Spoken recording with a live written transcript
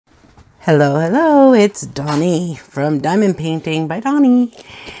Hello, hello, it's Donnie from Diamond Painting by Donnie.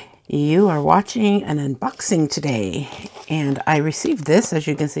 You are watching an unboxing today, and I received this, as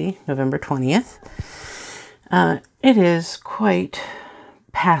you can see, November 20th. It is quite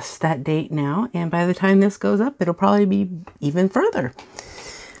past that date now, and by the time this goes up, it'll probably be even further.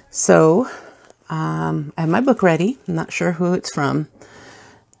 So, I have my book ready. I'm not sure who it's from,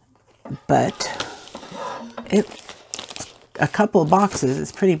 but a couple of boxes.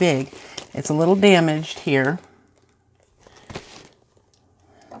 It's pretty big. It's a little damaged here.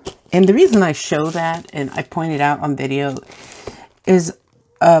 And the reason I show that, and I pointed out on video, is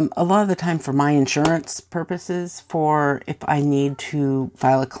a lot of the time for my insurance purposes, for if I need to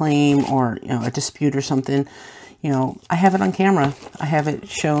file a claim or, a dispute or something, I have it on camera. I have it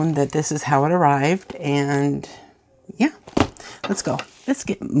shown that this is how it arrived, and yeah, let's go. Let's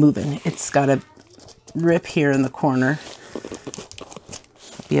get moving. It's got a rip here in the corner.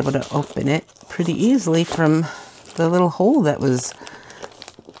 Be able to open it pretty easily from the little hole that was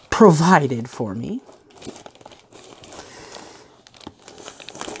provided for me.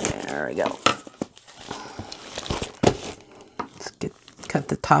 There we go. Let's cut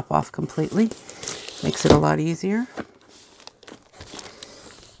the top off completely. Makes it a lot easier.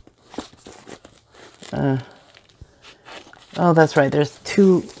 Oh, that's right. There's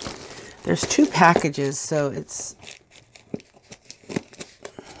two packages, so it's,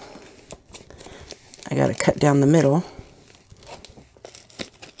 I got to cut down the middle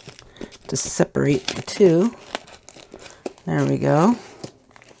to separate the two. There we go.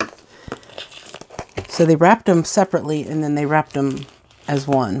 So they wrapped them separately, and then they wrapped them as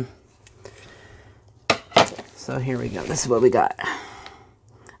one. So here we go. This is what we got.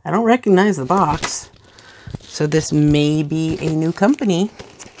 I don't recognize the box, so this may be a new company.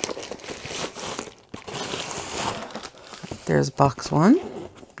 There's box one.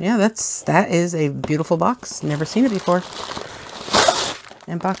 Yeah, that is a beautiful box. Never seen it before.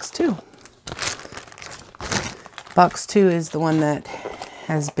 And box two. Box two is the one that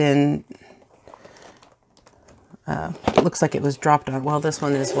has been, looks like it was dropped on. Well, this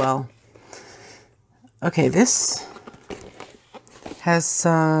one as well. Okay, this has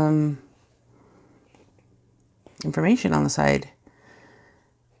some information on the side.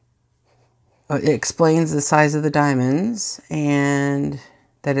 It explains the size of the diamonds and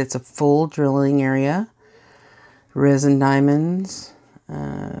that it's a full drilling area, resin diamonds,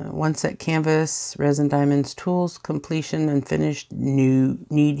 one set canvas, resin diamonds, tools, completion and finished,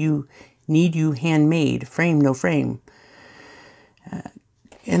 need you handmade, frame, no frame.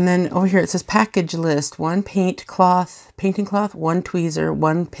 And then over here it says package list: one painting cloth, one tweezer,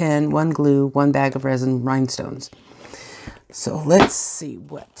 one pen, one glue, one bag of resin rhinestones. So let's see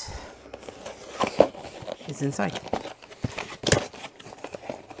what is inside.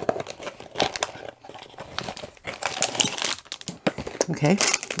 Okay,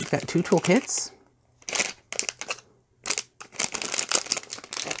 we've got two toolkits.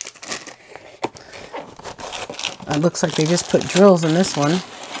 It looks like they just put drills in this one.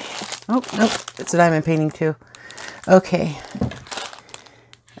 Oh, nope, it's a diamond painting too. Okay.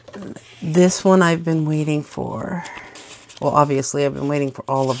 This one I've been waiting for. Well, obviously I've been waiting for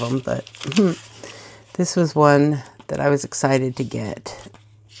all of them, but this was one that I was excited to get.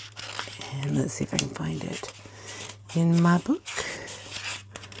 And let's see if I can find it in my book.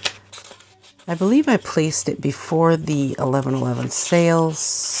 I believe I placed it before the 11/11 sale,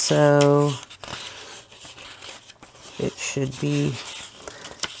 so it should be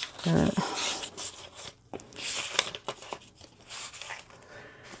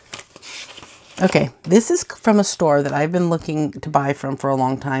okay. This is from a store that I've been looking to buy from for a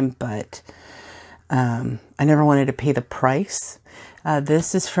long time, but I never wanted to pay the price.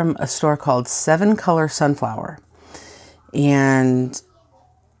 This is from a store called 7 Color Sunflower, and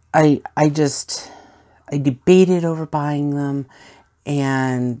I debated over buying them,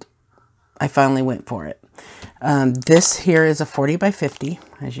 and I finally went for it. This here is a 40 by 50,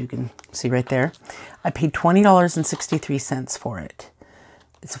 as you can see right there. I paid $20.63 for it.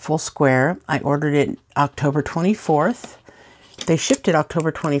 It's a full square. I ordered it October 24th. They shipped it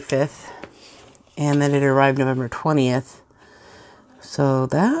October 25th, and then it arrived November 20th. So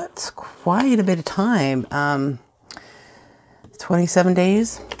that's quite a bit of time. 27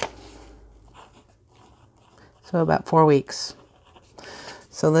 days. So about 4 weeks.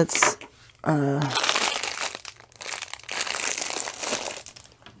 So let's, oh,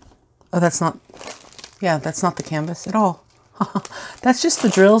 that's not, yeah, that's not the canvas at all. That's just the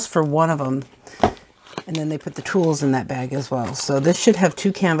drills for one of them. And then they put the tools in that bag as well. So this should have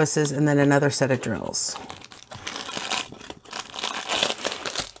 2 canvases and then another set of drills.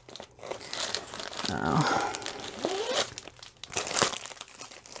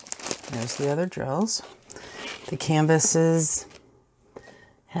 There's the other drills. The canvases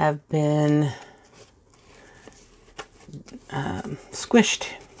have been squished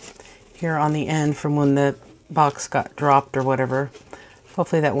here on the end from when the box got dropped or whatever.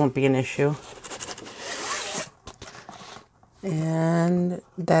 Hopefully that won't be an issue. And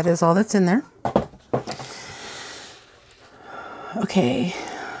that is all that's in there. Okay,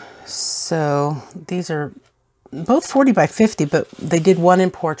 so these are both 40 by 50, but they did one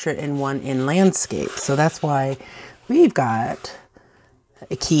in portrait and one in landscape. So that's why we've got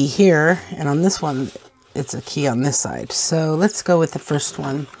a key here, and on this one, it's a key on this side. So let's go with the first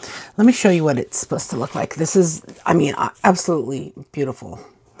one. Let me show you what it's supposed to look like. This is, I mean, absolutely beautiful,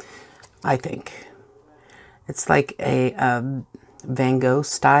 I think. It's like a Van Gogh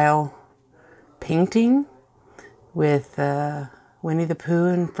style painting with Winnie the Pooh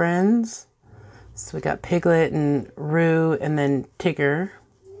and friends. So we got Piglet and Roo and then Tigger.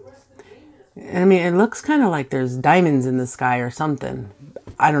 I mean, it looks kind of like there's diamonds in the sky or something.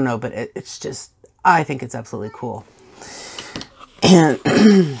 I don't know, but it's just, I think it's absolutely cool. And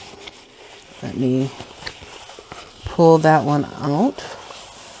let me pull that one out.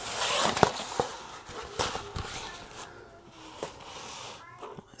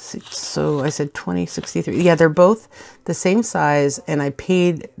 So I said 2063. Yeah, they're both the same size, and I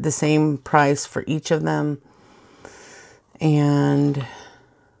paid the same price for each of them. And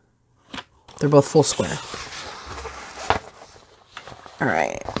they're both full square. All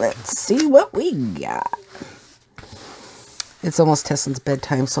right, let's see what we got. It's almost Tesson's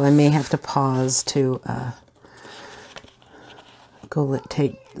bedtime, so I may have to pause to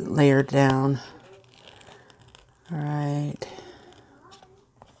take layer down. All right.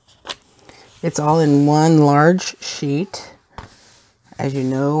 It's all in one large sheet. As you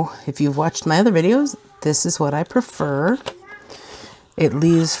know, if you've watched my other videos, this is what I prefer. It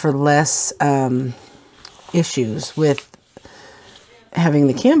leaves for less issues with having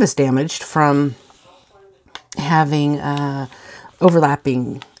the canvas damaged from having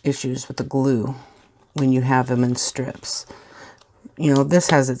overlapping issues with the glue when you have them in strips. You know, this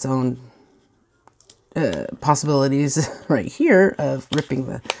has its own possibilities right here of ripping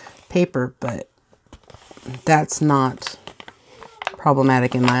the paper, but that's not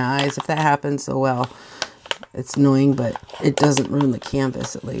problematic in my eyes. If that happens, so well, it's annoying, but it doesn't ruin the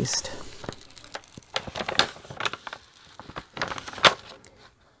canvas at least.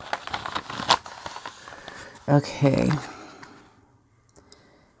 Okay.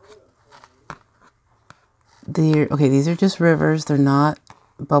 Okay, these are just rivers. They're not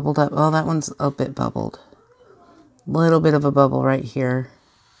bubbled up. Oh, that one's a bit bubbled. Little bit of a bubble right here.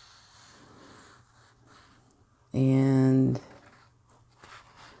 And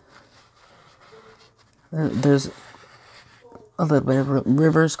there's a little bit of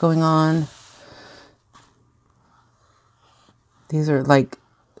rivers going on. These are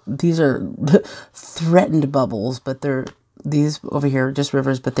threatened bubbles, but these over here are just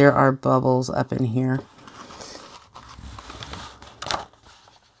rivers, but there are bubbles up in here.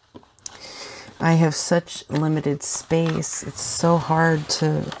 I have such limited space. It's so hard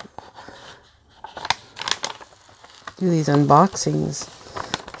to do these unboxings.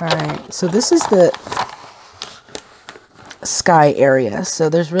 All right, so this is the sky area. So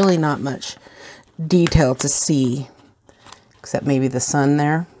there's really not much detail to see, except maybe the sun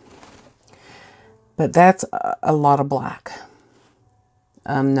there. But that's a lot of black.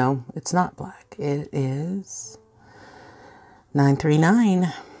 No, it's not black. It is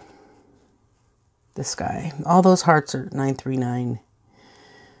 939. The sky. All those hearts are 939.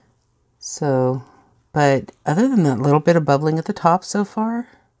 So, but other than that little bit of bubbling at the top so far,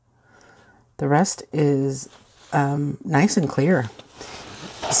 the rest is nice and clear.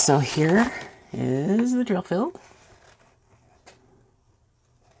 So here is the drill field.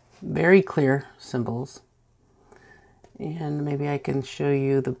 Very clear symbols. And maybe I can show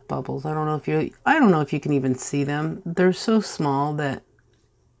you the bubbles. I don't know if you can even see them. They're so small that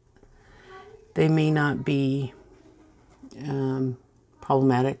they may not be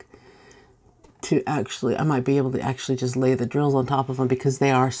problematic to actually, I might be able to actually just lay the drills on top of them because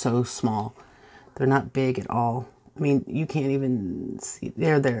they are so small. They're not big at all. I mean, you can't even see,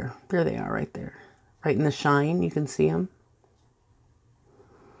 they're there. There they are right there. Right in the shine, you can see them.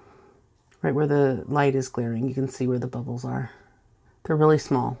 Right where the light is glaring, you can see where the bubbles are. They're really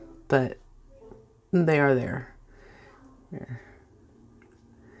small, but they are there. There.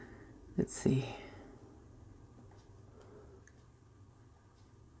 Let's see.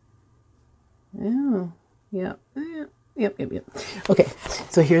 Oh, yep. Okay,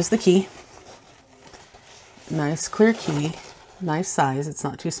 so here's the key. Nice clear key, nice size. It's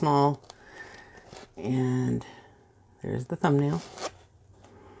not too small. And there's the thumbnail.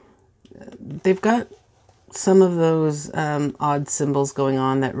 They've got some of those odd symbols going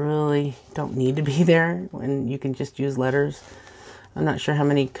on that really don't need to be there when you can just use letters. I'm not sure how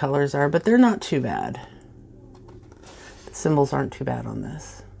many colors are, but they're not too bad. The symbols aren't too bad on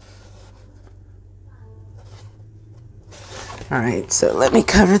this. All right, so let me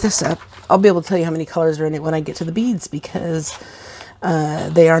cover this up. I'll be able to tell you how many colors are in it when I get to the beads because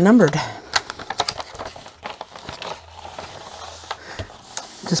they are numbered.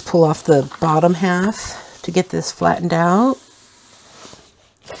 Just pull off the bottom half to get this flattened out.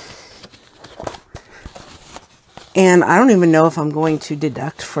 And I don't even know if I'm going to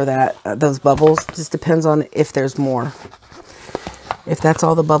deduct for that, those bubbles. It just depends on if there's more. If that's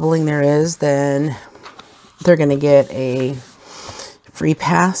all the bubbling there is, then they're going to get a free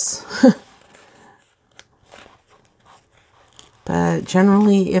pass. But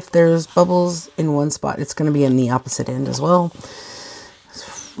generally, if there's bubbles in one spot, it's going to be in the opposite end as well.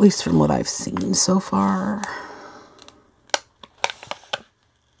 At least from what I've seen so far.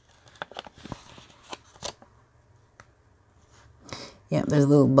 Yeah, there's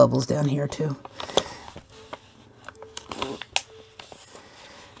little bubbles down here too.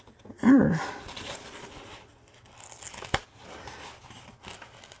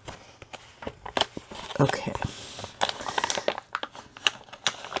 Okay.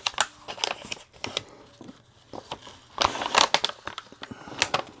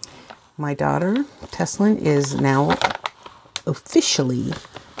 My daughter, Teslin, is now officially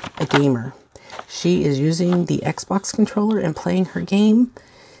a gamer. She is using the Xbox controller and playing her game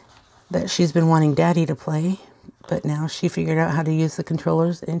that she's been wanting Daddy to play, but now she figured out how to use the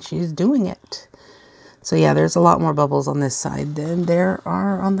controllers and she's doing it. So yeah, there's a lot more bubbles on this side than there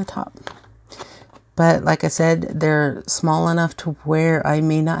are on the top. But like I said, they're small enough to where I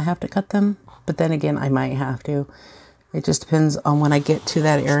may not have to cut them, but then again, I might have to. It just depends on when I get to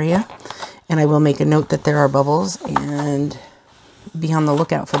that area. And I will make a note that there are bubbles and be on the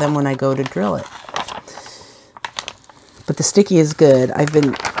lookout for them when I go to drill it. But the sticky is good. I've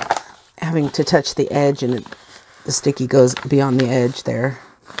been having to touch the edge and the sticky goes beyond the edge there.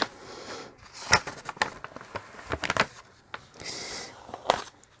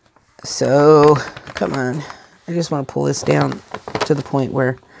 So, come on. I just want to pull this down to the point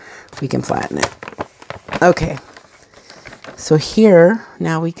where we can flatten it. Okay. So here,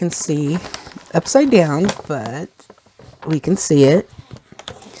 now we can see upside down, but we can see it.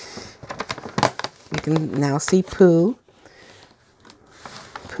 We can now see Pooh.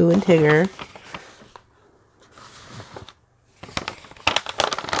 Pooh and Tigger.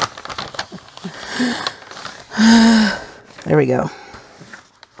 There we go.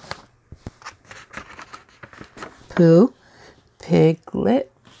 Pooh,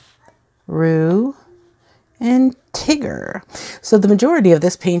 Piglet, Roo, and Tigger. So the majority of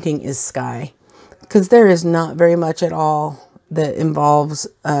this painting is sky, because there is not very much at all that involves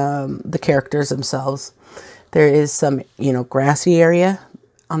the characters themselves. There is some, you know, grassy area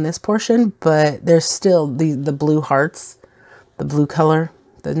on this portion, but there's still the blue hearts, the blue color,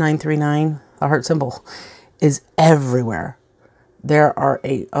 the 939, the heart symbol is everywhere. There are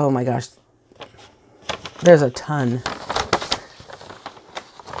oh my gosh, there's a ton.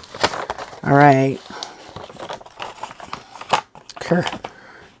 All right.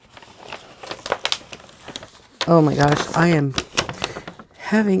 Oh my gosh, I am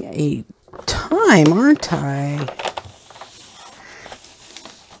having a time, aren't I?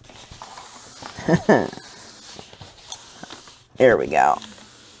 There we go.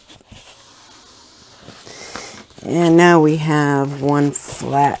 And now we have one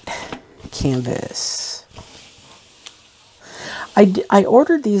flat canvas. I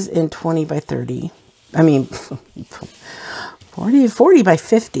ordered these in 20 by 30. I mean, 40 by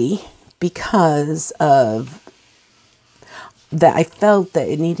 50 because of that. I felt that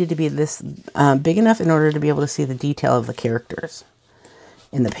it needed to be this big enough in order to be able to see the detail of the characters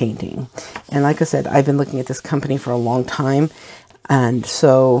in the painting. And like I said, I've been looking at this company for a long time. And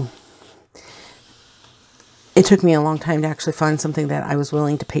so it took me a long time to actually find something that I was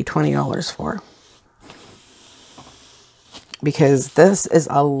willing to pay $20 for. Because this is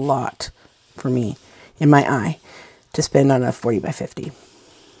a lot for me, in my eye, to spend on a 40 by 50.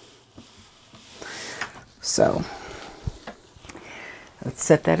 So, let's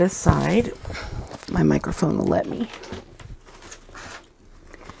set that aside. If my microphone will let me.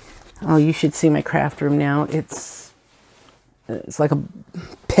 Oh, you should see my craft room now. It's like a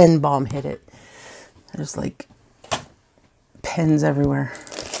pen bomb hit it. There's like pens everywhere.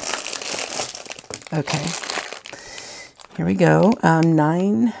 Okay. Here we go.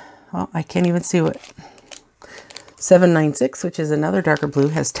 Well, I can't even see what. 796, which is another darker blue,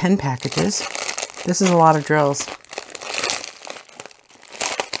 has 10 packages. This is a lot of drills.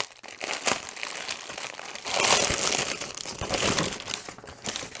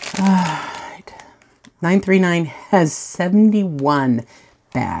 All right. 939 has 71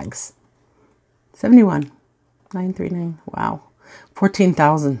 bags. 71. 939. Wow.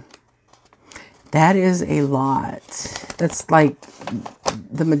 14,000. That is a lot. That's like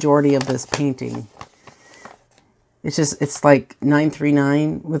the majority of this painting. It's like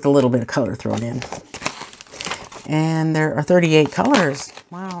 939 with a little bit of color thrown in. And there are 38 colors.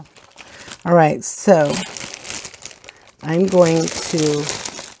 Wow. All right, so I'm going to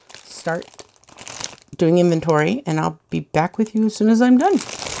start doing inventory, and I'll be back with you as soon as I'm done.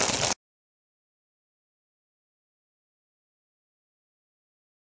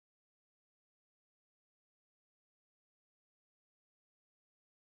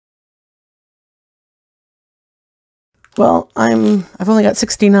 Well, I've only got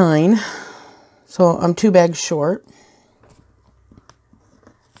 69, so I'm 2 bags short.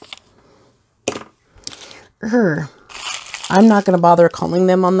 I'm not going to bother calling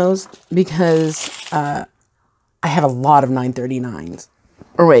them on those because I have a lot of 939s.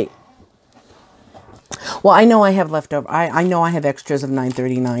 Or wait. Well, I know I have leftover. I know I have extras of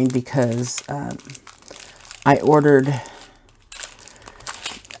 939 because I ordered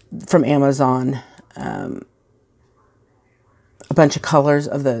from Amazon a bunch of colors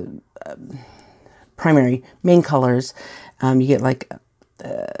of the primary main colors. You get like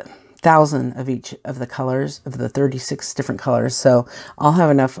 1,000 of each of the colors of the 36 different colors. So I'll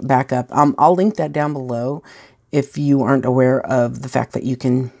have enough backup. I'll link that down below if you aren't aware of the fact that you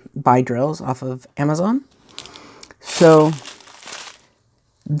can buy drills off of Amazon. So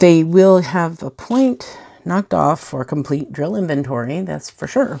they will have a point knocked off for complete drill inventory. That's for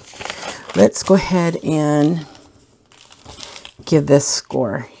sure. Let's go ahead and give this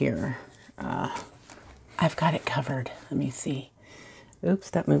score here. I've got it covered. Let me see. Oops,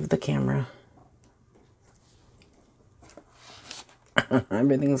 that moved the camera.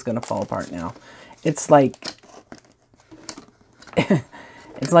 Everything's gonna fall apart now. It's like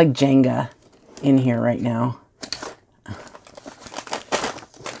it's like Jenga in here right now.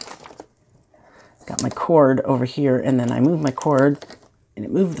 Got my cord over here, and then I moved my cord and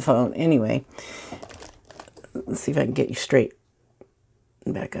it moved the phone. Anyway, let's see if I can get you straight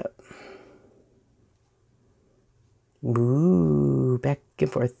and back up. Ooh, back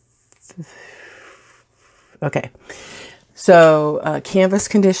and forth. Okay, so canvas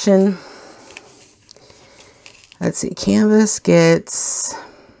condition. Let's see, canvas gets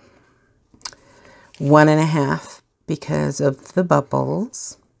 1.5 because of the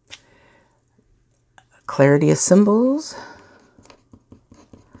bubbles. Clarity of symbols,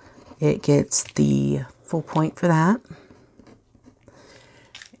 it gets the full point for that.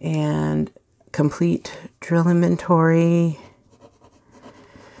 And complete drill inventory,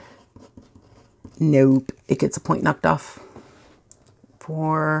 nope, it gets a point knocked off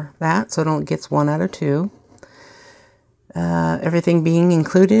for that, so it only gets 1 out of 2. Everything being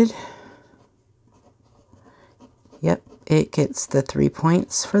included, yep, it gets the 3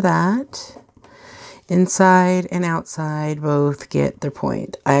 points for that. Inside and outside both get their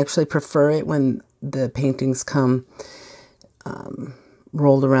point. I actually prefer it when the paintings come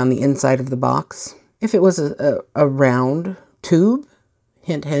rolled around the inside of the box. If it was a round tube,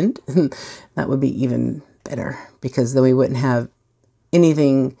 hint, hint, that would be even better, because then we wouldn't have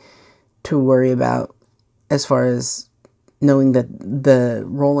anything to worry about as far as knowing that the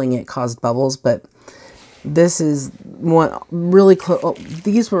rolling it caused bubbles. But this is one really close. Oh,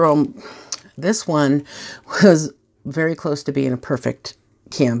 these were this one was very close to being a perfect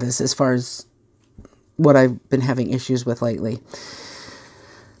canvas as far as what I've been having issues with lately.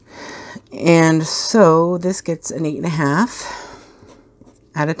 And so this gets an 8.5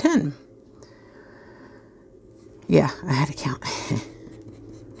 out of 10. Yeah, I had to count.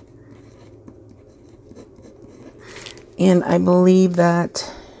 And I believe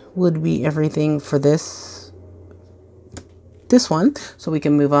that would be everything for this one. So we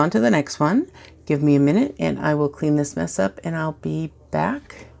can move on to the next one. Give me a minute and I will clean this mess up, and I'll be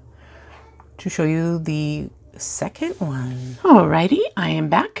back to show you the second one. Alrighty, I am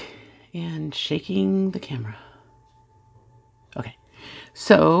back and shaking the camera. Okay,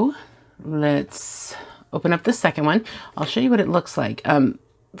 so let's open up the second one. I'll show you what it looks like.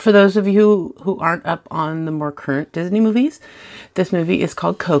 For those of you who aren't up on the more current Disney movies, this movie is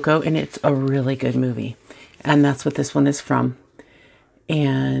called Coco, and it's a really good movie. And that's what this one is from.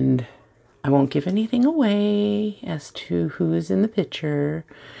 And I won't give anything away as to who is in the picture,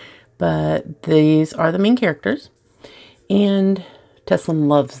 but these are the main characters. And Teslin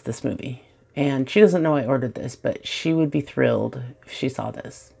loves this movie. And she doesn't know I ordered this, but she would be thrilled if she saw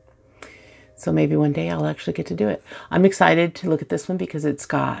this. So maybe one day I'll actually get to do it. I'm excited to look at this one because it's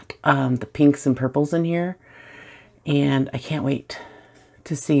got the pinks and purples in here. And I can't wait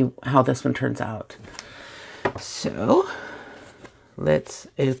to see how this one turns out. So let's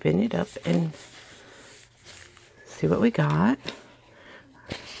open it up and see what we got.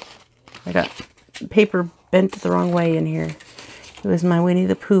 I got paper bent the wrong way in here. It was my Winnie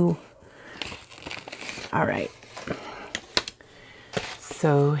the Pooh. All right.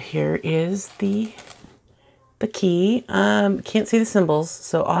 So here is the key. Can't see the symbols,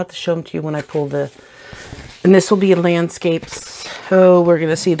 so I'll have to show them to you when I pull the... And this will be landscapes. So we're going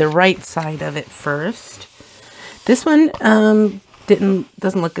to see the right side of it first. This one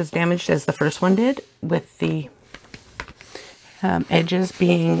doesn't look as damaged as the first one did, with the edges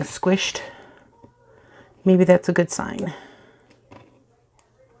being squished. Maybe that's a good sign.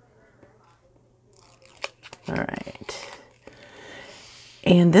 All right.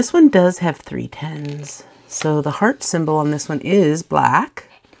 And this one does have 3 10s. So the heart symbol on this one is black.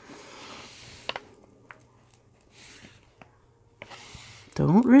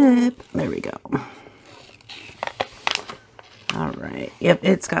 Don't rip. There we go. All right. Yep,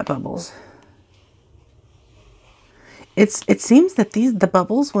 it's got bubbles. It seems that the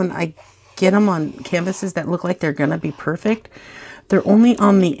bubbles, when I get them on canvases that look like they're gonna be perfect, they're only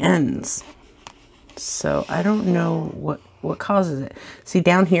on the ends. So I don't know what causes it. See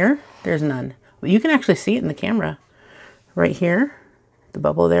down here, there's none. Well, you can actually see it in the camera. Right here, the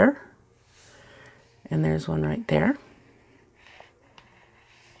bubble there. And there's one right there.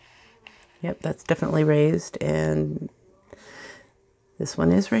 Yep, that's definitely raised. And this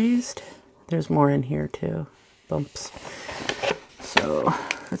one is raised. There's more in here too. Bumps. So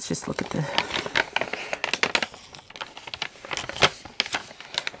let's just look at the...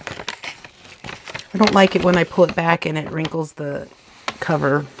 I don't like it when I pull it back and it wrinkles the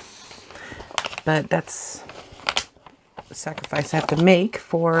cover, but that's a sacrifice I have to make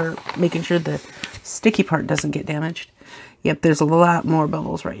for making sure the sticky part doesn't get damaged. Yep, there's a lot more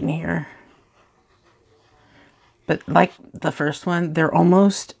bubbles right in here. But like the first one, they're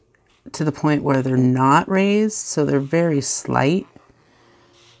almost to the point where they're not raised, so they're very slight.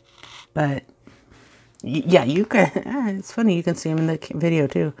 But yeah, you can, it's funny, you can see them in the video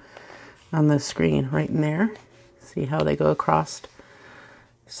too. On the screen right in there. See how they go across.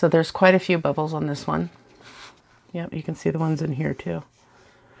 So there's quite a few bubbles on this one. Yep, you can see the ones in here too.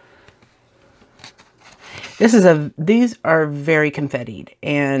 These are very confettied,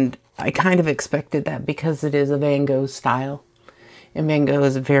 and I kind of expected that because it is a Van Gogh style. And Van Gogh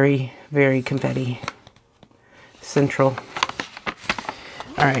is very, very confetti central.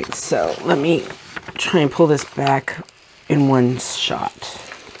 All right, so let me try and pull this back in one shot.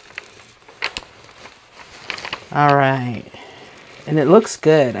 All right, and it looks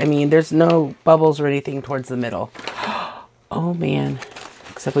good. I mean, there's no bubbles or anything towards the middle. Oh man,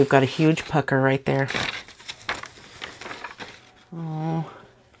 except we've got a huge pucker right there. Oh,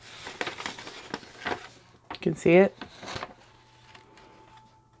 you can see it?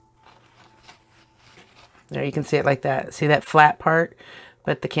 There, you can see it like that. See that flat part,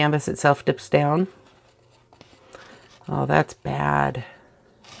 but the canvas itself dips down? Oh, that's bad.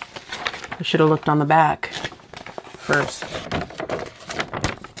 I should have looked on the back first.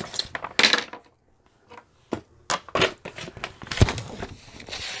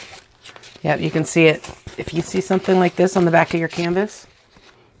 Yeah, you can see it. If you see something like this on the back of your canvas,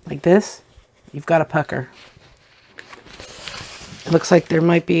 like this, you've got a pucker. It looks like there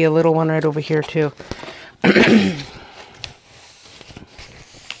might be a little one right over here too.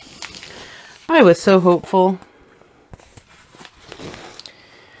 I was so hopeful.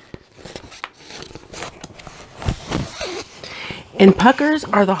 And puckers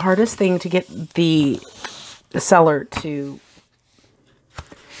are the hardest thing to get the seller to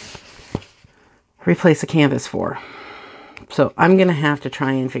replace a canvas for. So I'm going to have to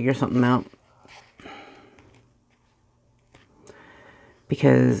try and figure something out.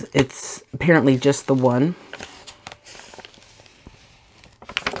 Because it's apparently just the one.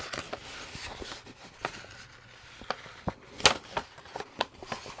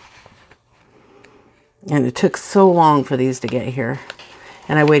 And it took so long for these to get here.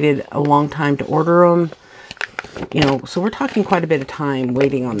 And I waited a long time to order them. You know, so we're talking quite a bit of time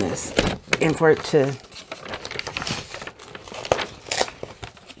waiting on this. And for it to...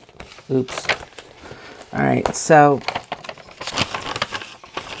 Oops. Alright, so...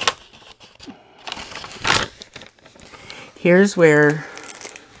 here's where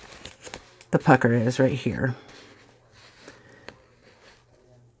the pucker is, right here.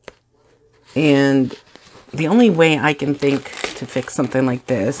 And the only way I can think to fix something like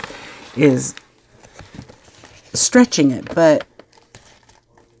this is stretching it, but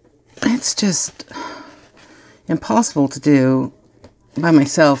it's just impossible to do by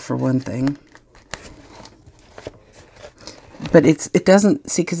myself, for one thing. But it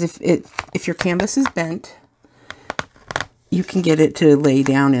doesn't, see, because if your canvas is bent, you can get it to lay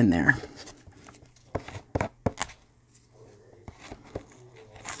down in there.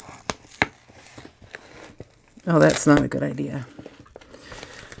 Oh, that's not a good idea.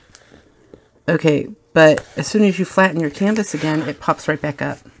 Okay, but as soon as you flatten your canvas again, it pops right back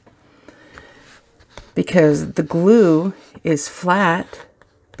up. Because the glue is flat,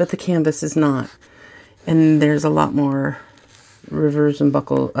 but the canvas is not. And there's a lot more rivers and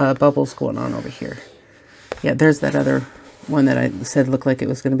bubbles going on over here. Yeah, there's that other one that I said looked like it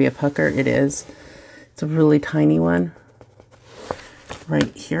was going to be a pucker. It is. It's a really tiny one.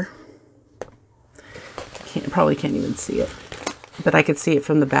 Right here. Probably can't even see it. But I could see it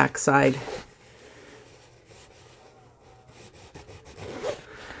from the back side.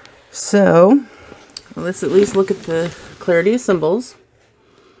 So, let's at least look at the clarity of symbols.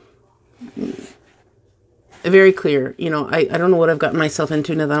 Very clear. You know, I don't know what I've gotten myself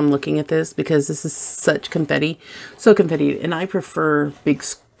into now that I'm looking at this, because this is such confetti. So confetti. And I prefer big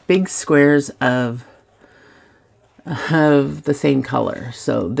squares of the same color.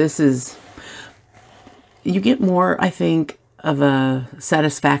 So this is, you get more, I think, of a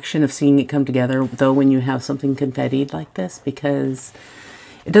satisfaction of seeing it come together, though, when you have something confettied like this, because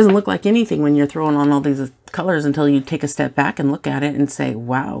it doesn't look like anything when you're throwing on all these colors until you take a step back and look at it and say,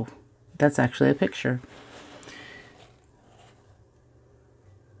 wow, that's actually a picture.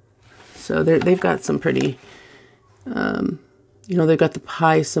 So they've got some pretty, you know, they've got the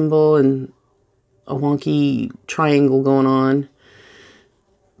pi symbol and a wonky triangle going on.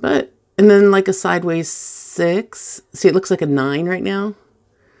 But, and then like a sideways 6. See, it looks like a 9 right now.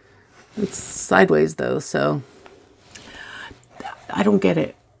 It's sideways though, so I don't get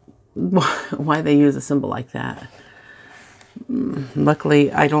it, why they use a symbol like that.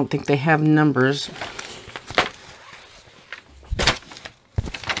 Luckily, I don't think they have numbers.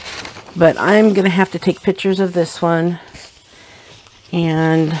 But I'm going to have to take pictures of this one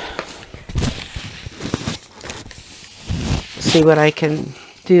and see what I can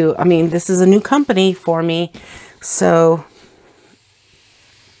do. I mean, this is a new company for me, so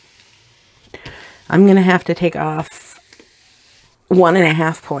I'm going to have to take off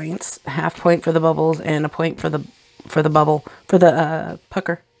 1.5 points. A half point for the bubbles and a point for the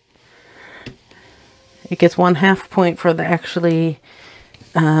pucker. It gets 1/2 point for the actually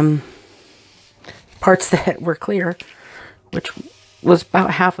parts that were clear, which was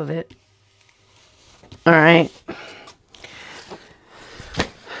about half of it. All right.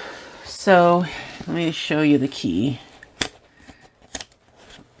 So let me show you the key.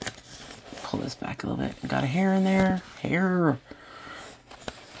 Pull this back a little bit. Got a hair in there. Hair.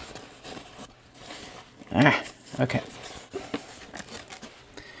 Okay.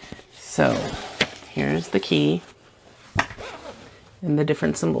 So here's the key and the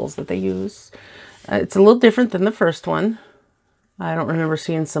different symbols that they use. It's a little different than the first one. I don't remember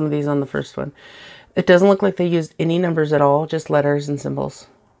seeing some of these on the first one. It doesn't look like they used any numbers at all, just letters and symbols.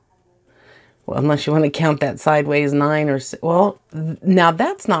 Well, unless you want to count that sideways 9 or... Well, now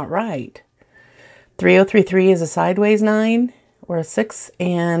that's not right. 3033 is a sideways 9 or a 6,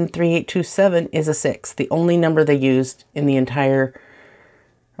 and 3827 is a 6. The only number they used in the entire...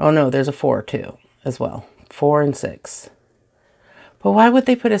 Oh no, there's a 4 too, as well. 4 and 6. But why would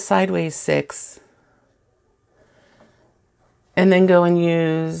they put a sideways 6 and then go and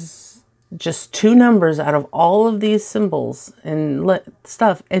use just 2 numbers out of all of these symbols and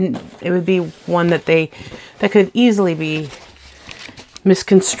stuff? And it would be one that could easily be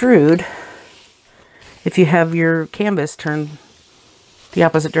misconstrued if you have your canvas turned the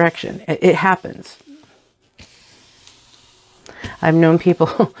opposite direction. It happens. I've known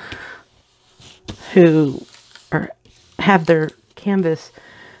people who have their canvas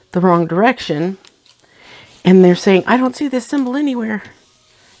the wrong direction, and they're saying, I don't see this symbol anywhere.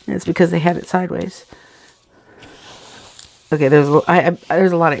 And it's because they had it sideways. Okay, there's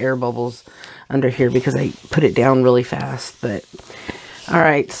a lot of air bubbles under here because I put it down really fast. But all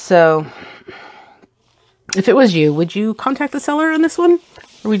right, so if it was you, would you contact the seller on this one,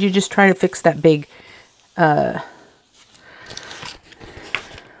 or would you just try to fix that big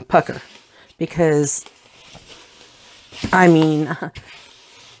pucker? Because I mean,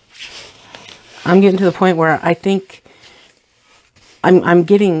 I'm getting to the point where I think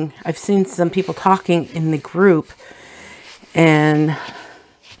I've seen some people talking in the group, and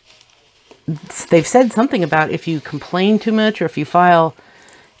they've said something about if you complain too much or if you file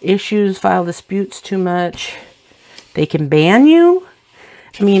disputes too much, they can ban you.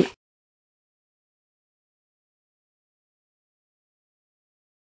 I mean,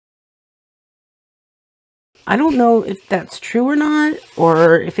 I don't know if that's true or not,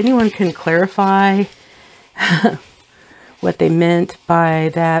 or if anyone can clarify what they meant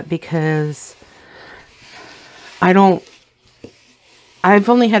by that, because I've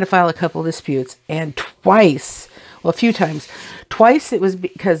only had to file a couple disputes, and twice, well, a few times, twice it was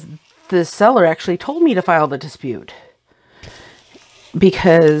because the seller actually told me to file the dispute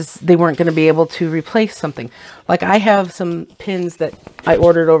because they weren't going to be able to replace something. Like, I have some pins that I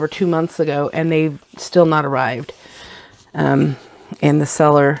ordered over 2 months ago, and they've still not arrived. And the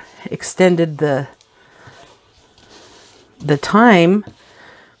seller extended the time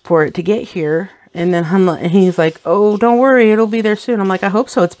for it to get here. And then he's like, oh, don't worry, it'll be there soon. I'm like, I hope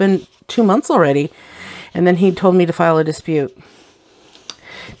so. It's been 2 months already. And then he told me to file a dispute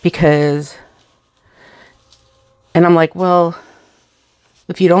because, and I'm like, well,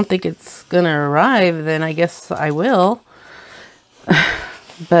 if you don't think it's going to arrive, then I guess I will.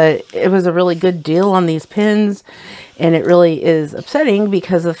 But it was a really good deal on these pins, and it really is upsetting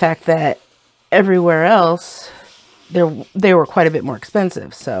because of the fact that everywhere else they were quite a bit more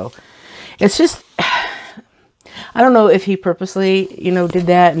expensive. So it's just, I don't know if he purposely, did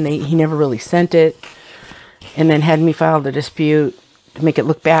that, and he never really sent it, and then had me file the dispute to make it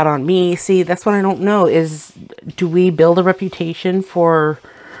look bad on me. See, that's what I don't know, is do we build a reputation for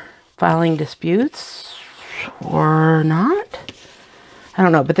filing disputes or not? I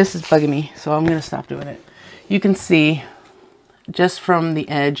don't know, but this is bugging me, so I'm going to stop doing it. You can see just from the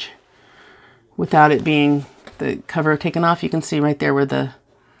edge, without it being the cover taken off, you can see right there where that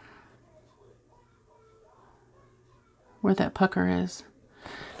pucker is.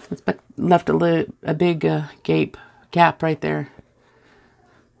 It's left a big gap right there.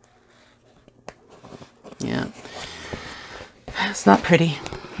 Yeah, it's not pretty.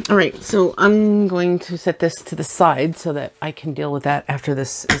 All right, so I'm going to set this to the side so that I can deal with that after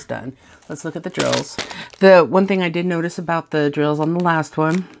this is done. Let's look at the drills. The one thing I did notice about the drills on the last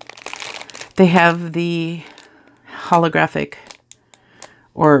one, they have the holographic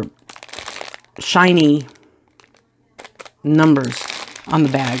or shiny numbers on the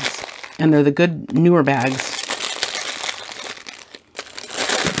bags, and they're the good newer bags.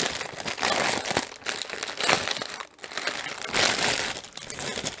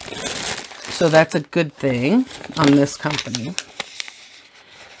 So that's a good thing on this company.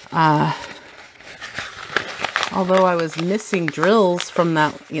 Although I was missing drills from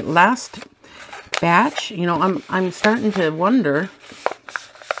that last batch, I'm starting to wonder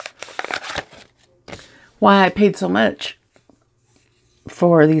why I paid so much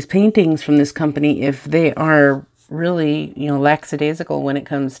for these paintings from this company if they are really, lackadaisical when it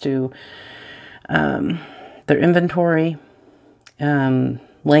comes to their inventory,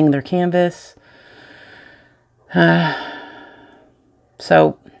 laying their canvas.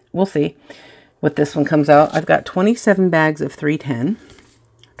 So we'll see what this one comes out. I've got 27 bags of 310,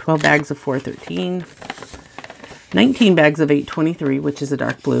 12 bags of 413, 19 bags of 823, which is a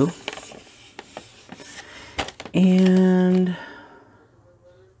dark blue, and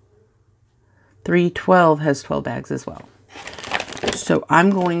 312 has 12 bags as well. So I'm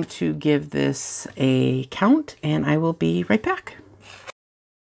going to give this a count, and I will be right back.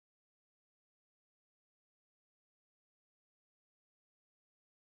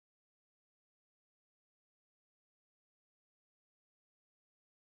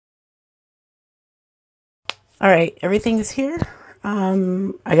 All right, everything's here.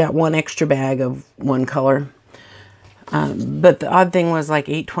 I got one extra bag of one color. But the odd thing was, like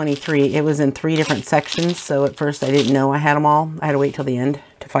 823, it was in 3 different sections. So at first I didn't know I had them all. I had to wait till the end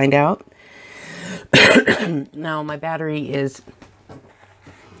to find out. Now my battery is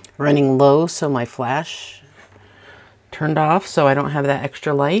running low, so my flash turned off, so I don't have that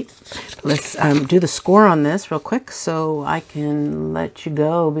extra light. Let's do the score on this real quick so I can let you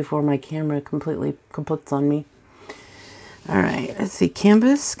go before my camera completely kaputs on me. All right, let's see.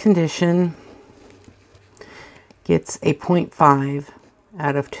 Canvas condition gets a 0.5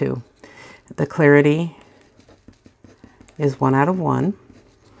 out of 2. The clarity is 1 out of 1.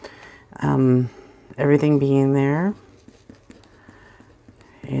 Everything being there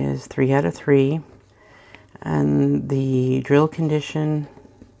is 3 out of 3. And the drill condition,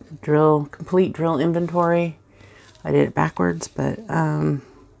 complete drill inventory, I did it backwards, but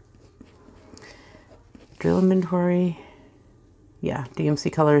drill inventory Yeah,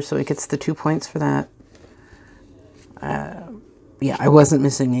 DMC colors, so it gets the 2 points for that. Yeah, I wasn't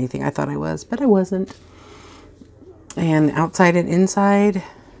missing anything. I thought I was, but I wasn't. And outside and inside,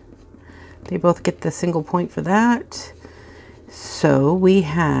 they both get the single point for that. So we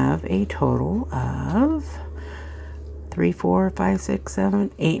have a total of 3, 4, 5, 6, 7,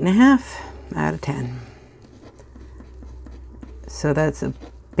 8.5 out of 10. So that's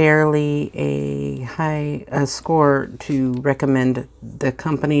barely a high score to recommend the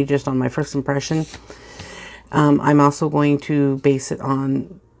company just on my first impression. I'm also going to base it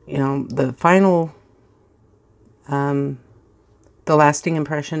on, you know, the final, the lasting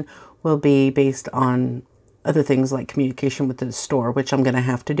impression will be based on other things like communication with the store, which I'm going to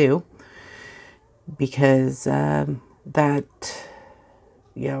have to do because that,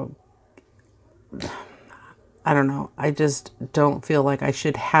 you know, I don't know. I just don't feel like I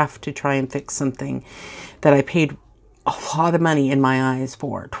should have to try and fix something that I paid a lot of money in my eyes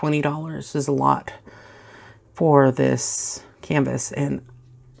for. $20 is a lot for this canvas, and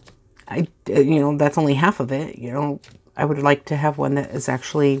you know, that's only half of it. You know, I would like to have one that is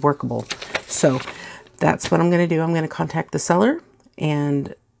actually workable. So that's what I'm going to do. I'm going to contact the seller,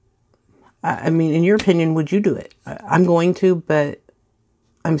 and I mean, in your opinion, would you do it? I'm going to, but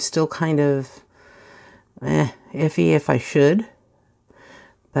I'm still kind of iffy if I should.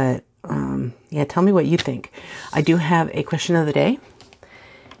 But yeah, tell me what you think. I do have a question of the day.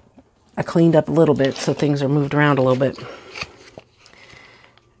 I cleaned up a little bit, so things are moved around a little bit.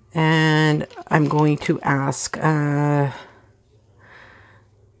 And I'm going to ask, okay,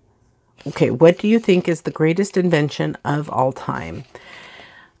 what do you think is the greatest invention of all time?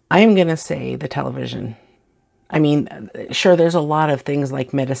 I am going to say the television. I mean, sure, there's a lot of things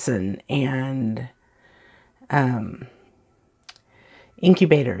like medicine and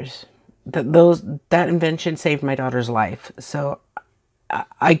incubators. That invention saved my daughter's life. So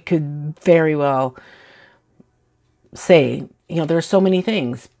I could very well say, you know, there's so many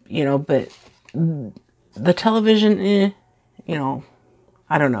things, you know, but the television, you know,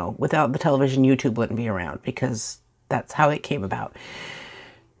 I don't know. Without the television, YouTube wouldn't be around because that's how it came about.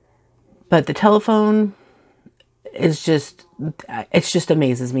 But the telephone is just, it just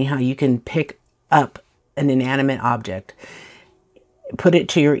amazes me how you can pick up an inanimate object, put it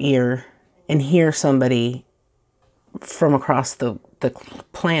to your ear, and hear somebody from across the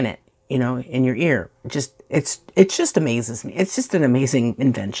planet, you know, in your ear. It just amazes me. It's just an amazing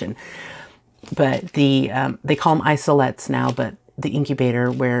invention. But they call them isolettes now, but the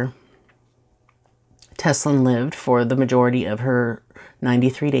incubator where Tesla lived for the majority of her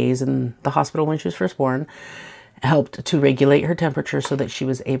 93 days in the hospital when she was first born helped to regulate her temperature so that she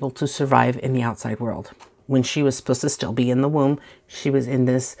was able to survive in the outside world. When she was supposed to still be in the womb, she was in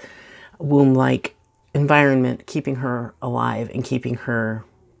this womb-like environment, keeping her alive and keeping her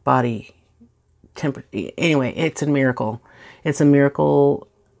body temperature. Anyway, it's a miracle. It's a miracle.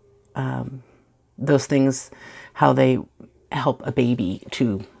 Those things, how they help a baby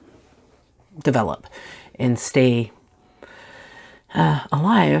to develop and stay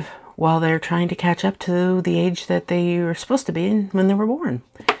alive while they're trying to catch up to the age that they were supposed to be in when they were born.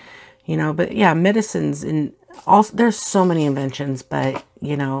 You know, but yeah, medicines and also there's so many inventions, but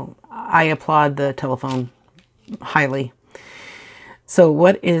you know, I applaud the telephone highly. So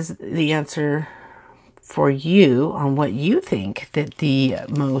what is the answer for you on what you think that the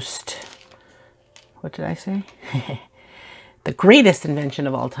most, what did I say? The greatest invention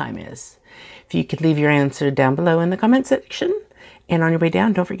of all time is? If you could leave your answer down below in the comment section. And on your way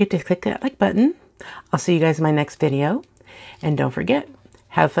down, don't forget to click that like button. I'll see you guys in my next video. And don't forget,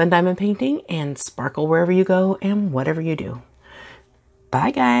 have fun diamond painting and sparkle wherever you go and whatever you do.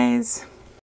 Bye, guys.